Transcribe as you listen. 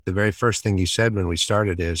The very first thing you said when we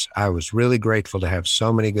started is, I was really grateful to have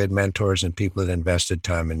so many good mentors and people that invested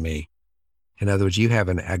time in me. In other words, you have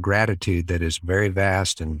a gratitude that is very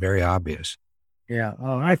vast and very obvious. Yeah.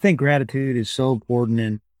 Oh, I think gratitude is so important.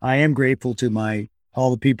 And I am grateful to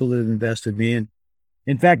all the people that have invested in me. And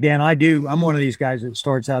in fact, Dan, I'm one of these guys that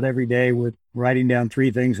starts out every day with writing down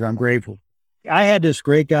three things that I'm grateful. I had this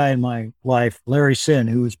great guy in my life, Larry Sin,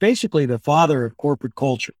 who was basically the father of corporate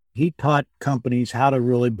culture. He taught companies how to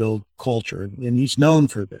really build culture, and he's known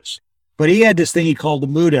for this. But he had this thing he called the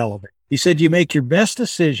mood elevator. He said, you make your best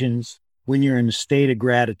decisions when you're in a state of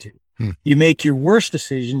gratitude. You make your worst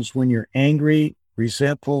decisions when you're angry,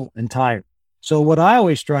 resentful, and tired. So what I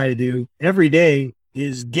always try to do every day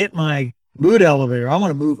is get my mood elevator. I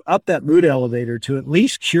want to move up that mood elevator to at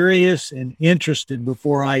least curious and interested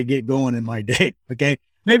before I get going in my day. Okay.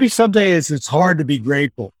 Maybe some days it's hard to be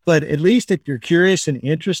grateful, but at least if you're curious and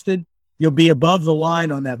interested, you'll be above the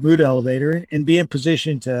line on that mood elevator and be in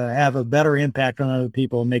position to have a better impact on other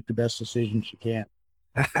people and make the best decisions you can.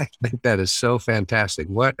 I think that is so fantastic.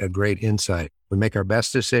 What a great insight. We make our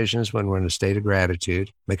best decisions when we're in a state of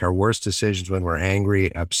gratitude, make our worst decisions when we're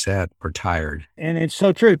angry, upset, or tired. And it's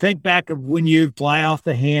so true. Think back of when you fly off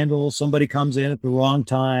the handle, somebody comes in at the wrong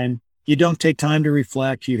time. You don't take time to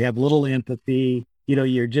reflect. You have little empathy.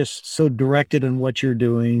 You're just so directed in what you're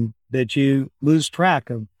doing that you lose track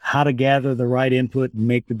of how to gather the right input and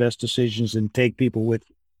make the best decisions and take people with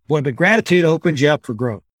you. Boy, but gratitude opens you up for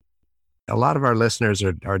growth. A lot of our listeners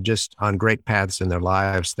are just on great paths in their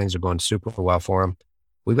lives. Things are going super well for them.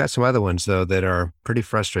 We've got some other ones, though, that are pretty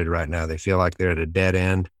frustrated right now. They feel like they're at a dead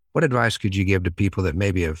end. What advice could you give to people that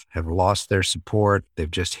maybe have lost their support? They've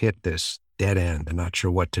just hit this dead end and not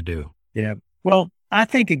sure what to do. Yeah. Well, I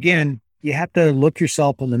think, again, you have to look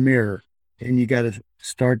yourself in the mirror and you got to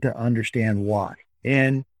start to understand why.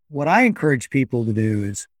 And what I encourage people to do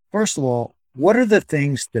is, first of all, what are the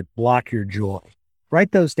things that block your joy?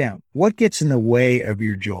 Write those down. What gets in the way of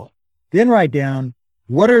your joy? Then write down,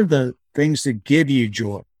 what are the things that give you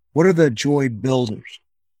joy? What are the joy builders?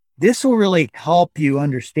 This will really help you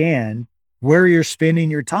understand where you're spending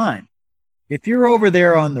your time. If you're over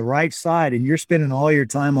there on the right side and you're spending all your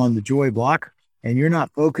time on the joy blocker and you're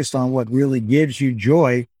not focused on what really gives you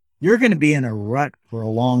joy, you're going to be in a rut for a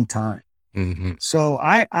long time. Mm-hmm. So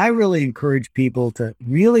I really encourage people to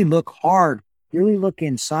really look hard, really look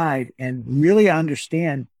inside and really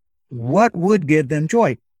understand what would give them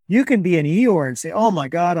joy. You can be an Eeyore and say, oh my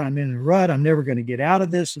God, I'm in a rut. I'm never going to get out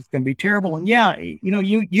of this. It's going to be terrible. And yeah,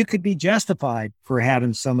 you could be justified for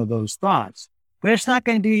having some of those thoughts, but it's not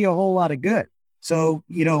going to do you a whole lot of good. So,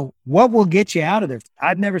 what will get you out of this?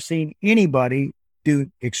 I've never seen anybody do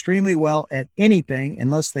extremely well at anything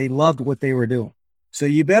unless they loved what they were doing. So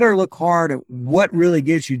you better look hard at what really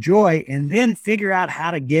gives you joy and then figure out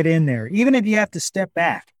how to get in there. Even if you have to step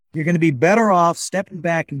back, you're going to be better off stepping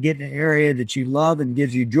back and getting an area that you love and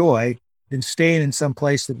gives you joy than staying in some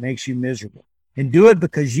place that makes you miserable. And do it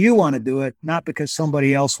because you want to do it, not because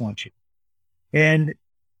somebody else wants you. And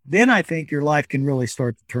then I think your life can really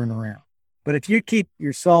start to turn around. But if you keep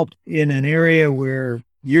yourself in an area where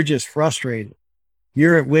you're just frustrated,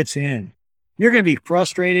 you're at wit's end, you're going to be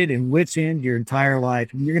frustrated and wit's end your entire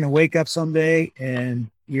life. And you're going to wake up someday and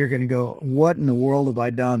you're going to go, what in the world have I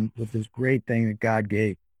done with this great thing that God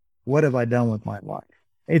gave? What have I done with my life?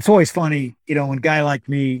 It's always funny, when a guy like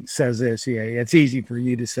me says this, yeah, it's easy for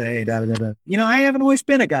you to say, da, da, da. I haven't always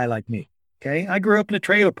been a guy like me. Okay. I grew up in a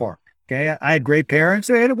trailer park. Okay. I had great parents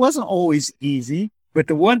and it wasn't always easy, but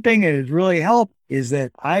the one thing that has really helped is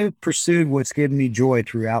that I pursued what's given me joy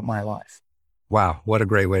throughout my life. Wow. What a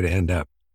great way to end up.